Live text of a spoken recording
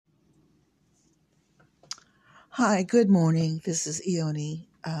Hi, good morning. This is Ione,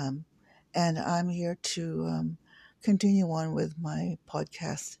 and I'm here to continue on with my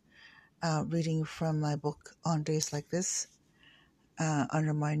podcast, reading from my book On Days Like This,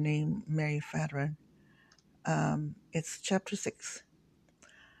 under my name, Mary Fadron. It's Chapter 6,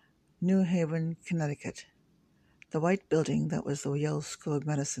 New Haven, Connecticut. The white building that was the Yale School of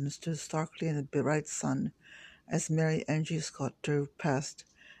Medicine stood starkly in the bright sun as Mary Angie Scott drove past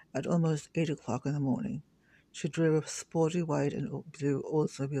at almost 8 o'clock in the morning. She drove a sporty white and blue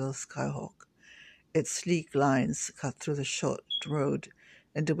Oldsmobile Skyhawk. Its sleek lines cut through the short road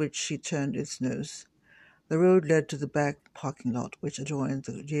into which she turned its nose. The road led to the back parking lot, which adjoined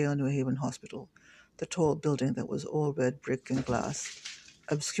the Yale New Haven Hospital, the tall building that was all red brick and glass,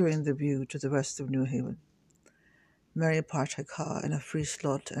 obscuring the view to the rest of New Haven. Mary parked her car in a free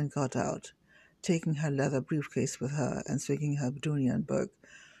slot and got out, taking her leather briefcase with her and swinging her Dunyan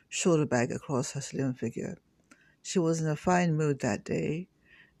shoulder bag across her slim figure. She was in a fine mood that day.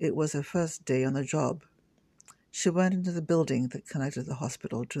 It was her first day on the job. She went into the building that connected the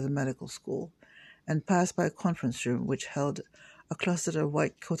hospital to the medical school and passed by a conference room which held a cluster of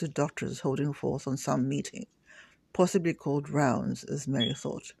white-coated doctors holding forth on some meeting, possibly called rounds, as Mary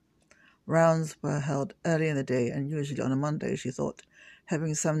thought. Rounds were held early in the day and usually on a Monday, she thought,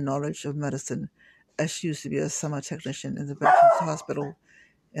 having some knowledge of medicine, as she used to be a summer technician in the Veterans Hospital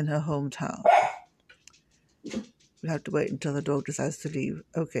in her hometown. We'll have to wait until the dog decides to leave.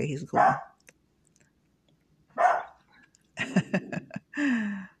 Okay, he's gone.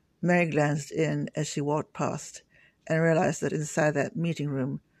 Mary glanced in as she walked past and realized that inside that meeting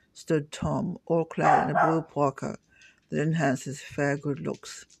room stood Tom, all clad in a blue parka that enhanced his fair good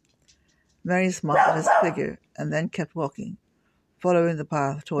looks. Mary smiled at his figure and then kept walking, following the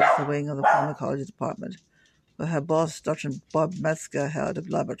path towards the wing of the pharmacology department, where her boss, Dr. Bob Metzger, held a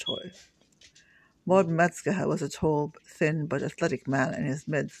laboratory. Bob Metzger was a tall, thin, but athletic man in his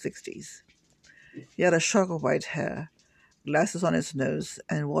mid-60s. He had a shock of white hair, glasses on his nose,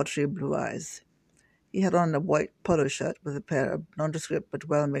 and watery blue eyes. He had on a white polo shirt with a pair of nondescript but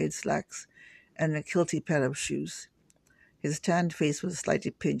well-made slacks and a kilty pair of shoes. His tanned face was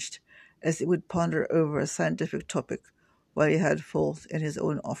slightly pinched, as he would ponder over a scientific topic while he held forth in his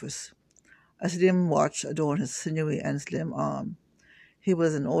own office. A slim watch adorned his sinewy and slim arm. He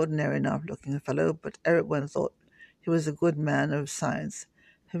was an ordinary enough-looking fellow, but everyone thought he was a good man of science,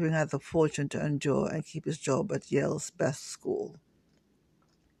 having had the fortune to endure and keep his job at Yale's best school.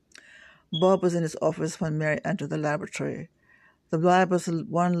 Bob was in his office when Mary entered the laboratory. The lab was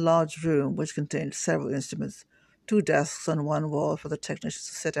one large room which contained several instruments, 2 desks on one wall for the technicians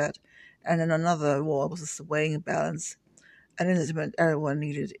to sit at, and on another wall was a weighing balance, an instrument everyone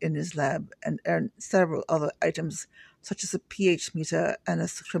needed in his lab, and several other items such as a pH meter and a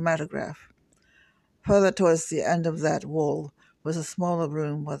chromatograph. Further towards the end of that wall was a smaller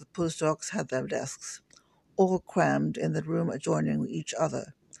room where the postdocs had their desks, all crammed in the room adjoining each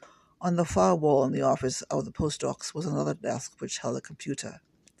other. On the far wall in the office of the postdocs was another desk which held a computer.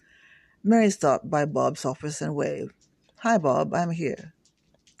 Mary stopped by Bob's office and waved. "Hi, Bob, I'm here."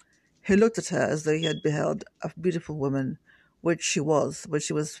 He looked at her as though he had beheld a beautiful woman, which she was, but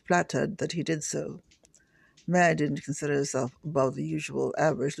she was flattered that he did so. Mary didn't consider herself above the usual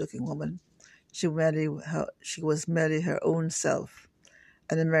average-looking woman. She was merely her own self,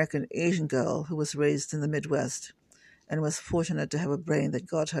 an American Asian girl who was raised in the Midwest and was fortunate to have a brain that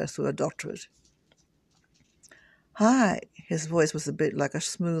got her through a doctorate. "Hi," his voice was a bit like a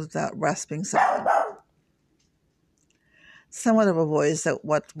smoothed-out rasping sound. Somewhat of a voice that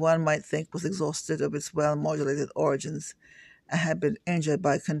what one might think was exhausted of its well-modulated origins and had been injured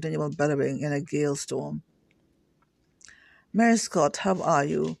by continual bellowing in a gale storm. "Mary Scott, how are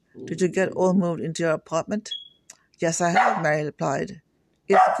you? Did you get all moved into your apartment?" "Yes, I have," Mary replied.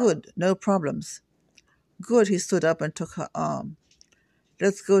 "It's good, no problems." "Good," he stood up and took her arm.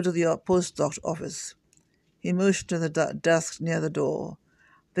 "Let's go to the postdoc office." He motioned to the desk near the door.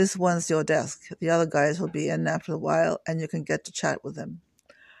 "This one's your desk. The other guys will be in after a while, and you can get to chat with them.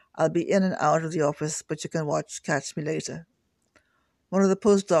 I'll be in and out of the office, but you can catch me later." One of the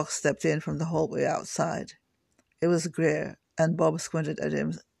postdocs stepped in from the hallway outside. It was Greer, and Bob squinted at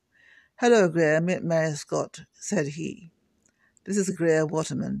him. "Hello, Greer, meet Mary Scott," said he. "This is Greer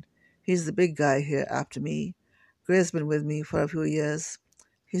Waterman. He's the big guy here after me. Greer's been with me for a few years.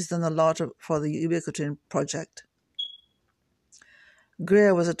 He's done a lot for the Ubiquitin project."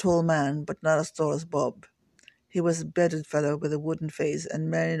 Greer was a tall man, but not as tall as Bob. He was a bearded fellow with a wooden face, and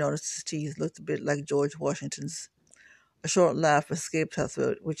Mary noticed his teeth looked a bit like George Washington's. A short laugh escaped her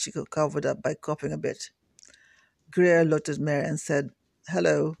throat, which she covered up by coughing a bit. Greer looked at Mary and said,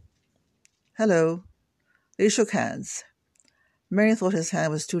 "Hello." "Hello." They shook hands. Mary thought his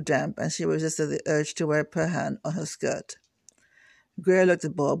hand was too damp, and she resisted the urge to wipe her hand on her skirt. Greer looked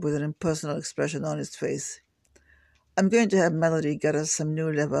at Bob with an impersonal expression on his face. I'm going to have Melody get us some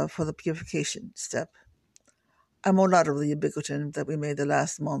new liver for the purification step. I'm all out of the ubiquitin that we made the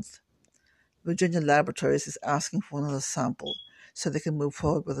last month. Virginia Laboratories is asking for another sample so they can move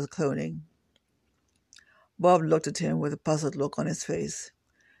forward with the cloning. Bob looked at him with a puzzled look on his face.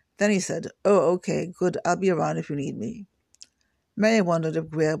 Then he said, "Oh, okay, good, I'll be around if you need me." Mary wondered if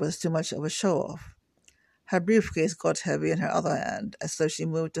Greer was too much of a show-off. Her briefcase got heavy in her other hand, as though she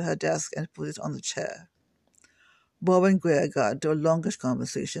moved to her desk and put it on the chair. Bob and Greer got into a longish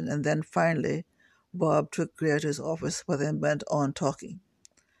conversation, and then finally Bob took Greer to his office where they went on talking.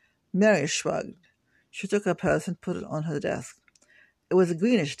 Mary shrugged. She took her purse and put it on her desk. It was a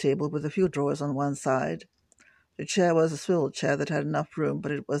greenish table with a few drawers on one side. The chair was a swivel chair that had enough room,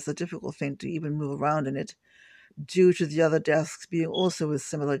 but it was a difficult thing to even move around in it, due to the other desks being also with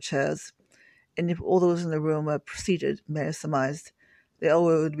similar chairs. And if all those in the room were seated, Mary surmised, they all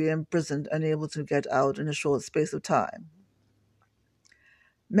would be imprisoned, unable to get out in a short space of time.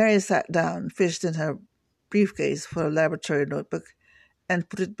 Mary sat down, fished in her briefcase for a laboratory notebook, and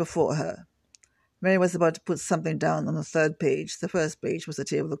put it before her. Mary was about to put something down on the third page. The first page was a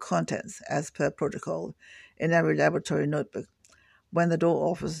table of contents, as per protocol, in every laboratory notebook, when the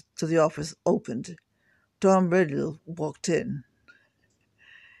door to the office opened. Tom Riddle walked in.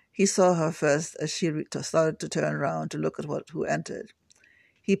 He saw her first as she started to turn around to look at who entered.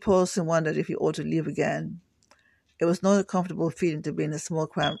 He paused and wondered if he ought to leave again. It was not a comfortable feeling to be in a small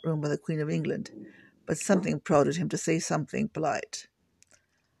cramped room with the Queen of England, but something prodded him to say something polite.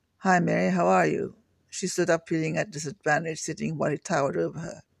 "Hi, Mary, how are you?" She stood up, feeling at disadvantage, sitting while he towered over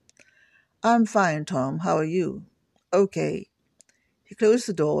her. "I'm fine, Tom. How are you?" "Okay." He closed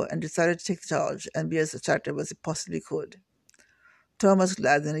the door and decided to take charge and be as attractive as he possibly could. Tom was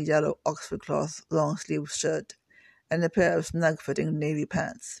clad in a yellow Oxford cloth long-sleeved shirt and a pair of snug-fitting navy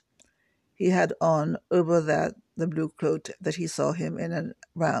pants. He had on over that the blue coat that he saw him in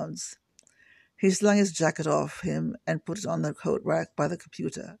rounds. He slung his jacket off him and put it on the coat rack by the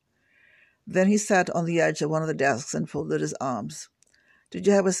computer. Then he sat on the edge of one of the desks and folded his arms. "Did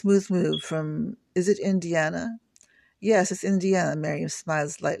you have a smooth move from, is it Indiana?" "Yes, it's Indiana," Mary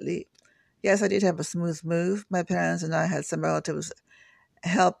smiled slightly. "Yes, I did have a smooth move. My parents and I had some relatives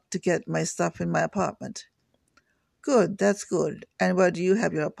help to get my stuff in my apartment." "Good, that's good. And where do you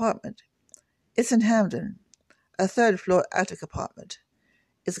have your apartment?" "It's in Hamden, a third-floor attic apartment.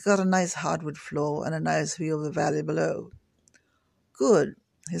 It's got a nice hardwood floor and a nice view of the valley below." "Good."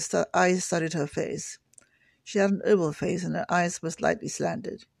 His eyes studied her face. She had an oval face, and her eyes were slightly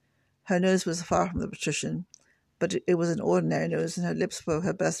slanted. Her nose was far from the patrician, but it was an ordinary nose, and her lips were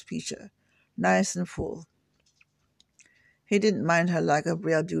her best feature, nice and full. He didn't mind her lack of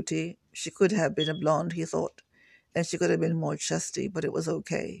real beauty. She could have been a blonde, he thought, and she could have been more chesty, but it was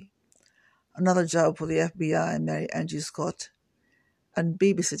okay. Another job for the FBI, Mary Angie Scott. A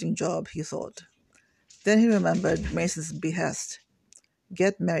babysitting job, he thought. Then he remembered Mason's behest.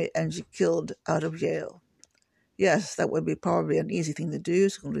 Get Mary Angie killed out of Yale. Yes, that would be probably an easy thing to do,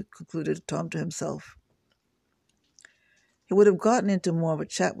 concluded Tom to himself. He would have gotten into more of a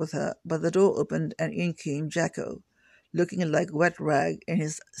chat with her, but the door opened and in came Jacko, looking like wet rag in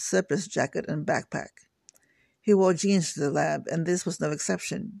his surplus jacket and backpack. He wore jeans to the lab, and this was no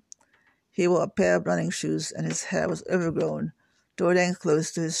exception. He wore a pair of running shoes, and his hair was overgrown to a length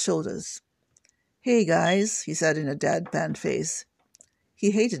close to his shoulders. "Hey, guys," he said in a deadpan face.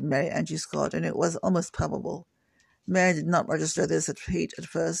 He hated Mary Angie Scott, and it was almost palpable. Mary did not register this hate at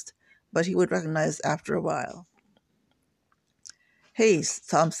first, but he would recognize after a while. "Hey,"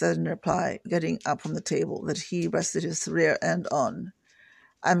 Tom said in reply, getting up from the table that he rested his rear end on.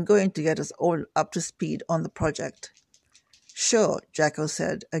 "I'm going to get us all up to speed on the project." "Sure," Jacko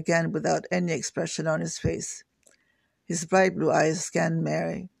said, again without any expression on his face. His bright blue eyes scanned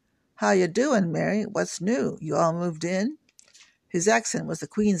Mary. "How you doing, Mary? What's new? You all moved in?" His accent was the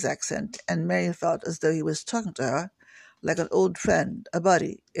Queen's accent, and Mary felt as though he was talking to her like an old friend, a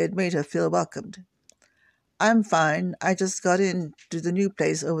buddy. It made her feel welcomed. "I'm fine. I just got into the new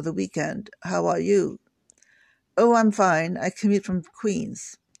place over the weekend. How are you?" "Oh, I'm fine. I commute from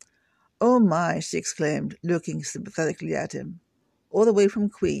Queens." "Oh, my," she exclaimed, looking sympathetically at him. "All the way from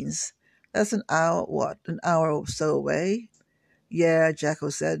Queens? That's an hour or so away?" "Yeah," Jacko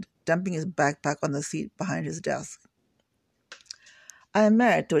said, dumping his backpack on the seat behind his desk. "I'm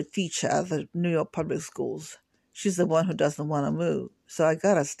married to a teacher at the New York public schools. She's the one who doesn't want to move, so I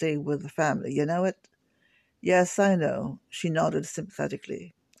gotta stay with the family, you know it?" "Yes, I know," she nodded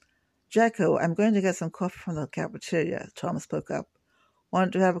sympathetically. Jacko, I'm going to get some coffee from the cafeteria, Tom spoke up.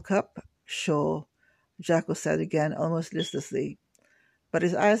 Want to have a cup? Sure, Jacko said again, almost listlessly. But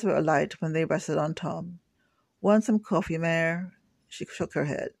his eyes were alight when they rested on Tom. Want some coffee, Mare? She shook her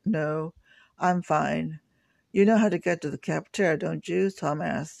head. No, I'm fine. You know how to get to the cafeteria, don't you? Tom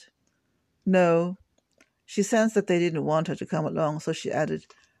asked. No. She sensed that they didn't want her to come along, so she added,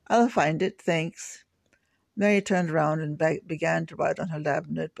 I'll find it, thanks. Mary turned around and began to write on her lab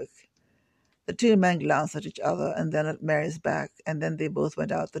notebook. The two men glanced at each other and then at Mary's back, and then they both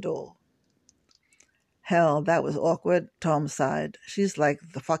went out the door. Hell, that was awkward, Tom sighed. She's like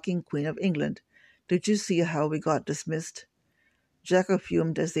the fucking Queen of England. Did you see how we got dismissed? Jacko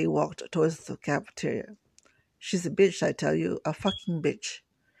fumed as they walked towards the cafeteria. She's a bitch, I tell you, a fucking bitch.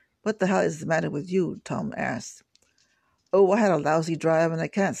 What the hell is the matter with you? Tom asked. Oh, I had a lousy drive, and I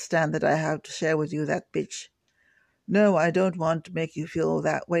can't stand that I have to share with you that bitch. No, I don't want to make you feel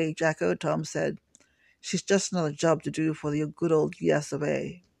that way, Jacko, Tom said. She's just another job to do for the good old US of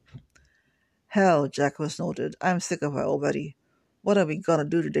A. Hell, Jacko snorted. I'm sick of her already. What are we gonna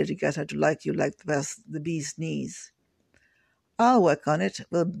do today to get her to like you like the bee's knees? I'll work on it.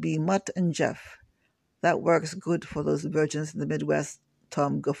 We'll be Mutt and Jeff. That works good for those virgins in the Midwest,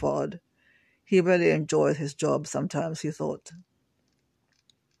 Tom guffawed. He really enjoyed his job sometimes, he thought.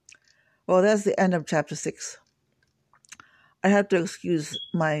 Well, that's the end of chapter 6. I have to excuse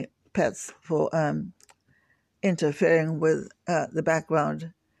my pets for interfering with the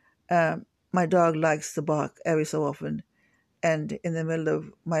background. My dog likes to bark every so often, and in the middle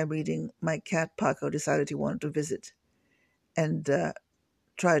of my reading, my cat Paco decided he wanted to visit and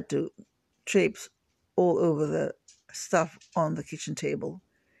tried to traipse all over the stuff on the kitchen table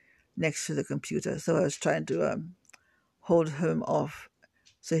next to the computer. So I was trying to hold him off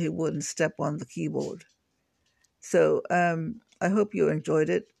so he wouldn't step on the keyboard. So I hope you enjoyed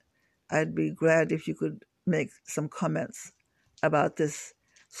it. I'd be glad if you could make some comments about this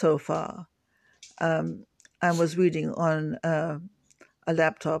so far. I was reading on a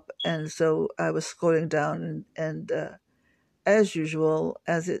laptop, and so I was scrolling down, and as usual,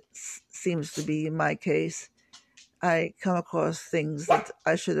 as it seems to be in my case, I come across things that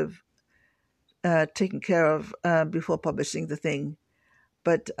I should have taken care of before publishing the thing.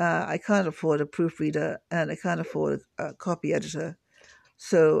 But I can't afford a proofreader, and I can't afford a copy editor.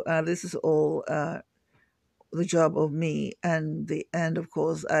 So this is all the job of me, and of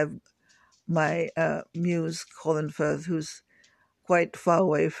course I've my muse Colin Firth, who's quite far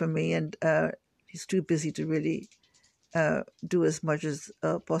away from me, and he's too busy to really do as much as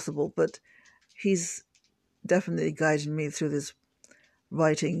possible. But he's definitely guided me through this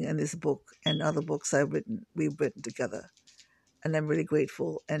writing and this book and other books we've written together, and I'm really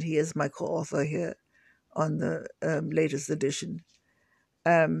grateful. And he is my co-author here on the latest edition.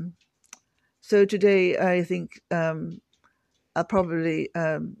 So today I think I'll probably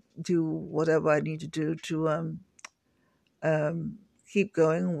do whatever I need to do to keep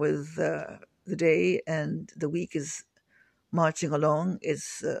going with the day, and the week is marching along.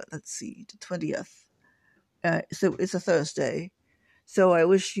 It's, let's see, the 20th. So it's a Thursday. So I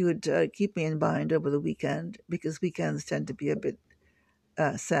wish you would keep me in mind over the weekend, because weekends tend to be a bit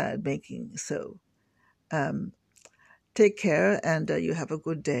sad making. So take care, and you have a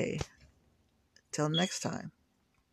good day. Till next time.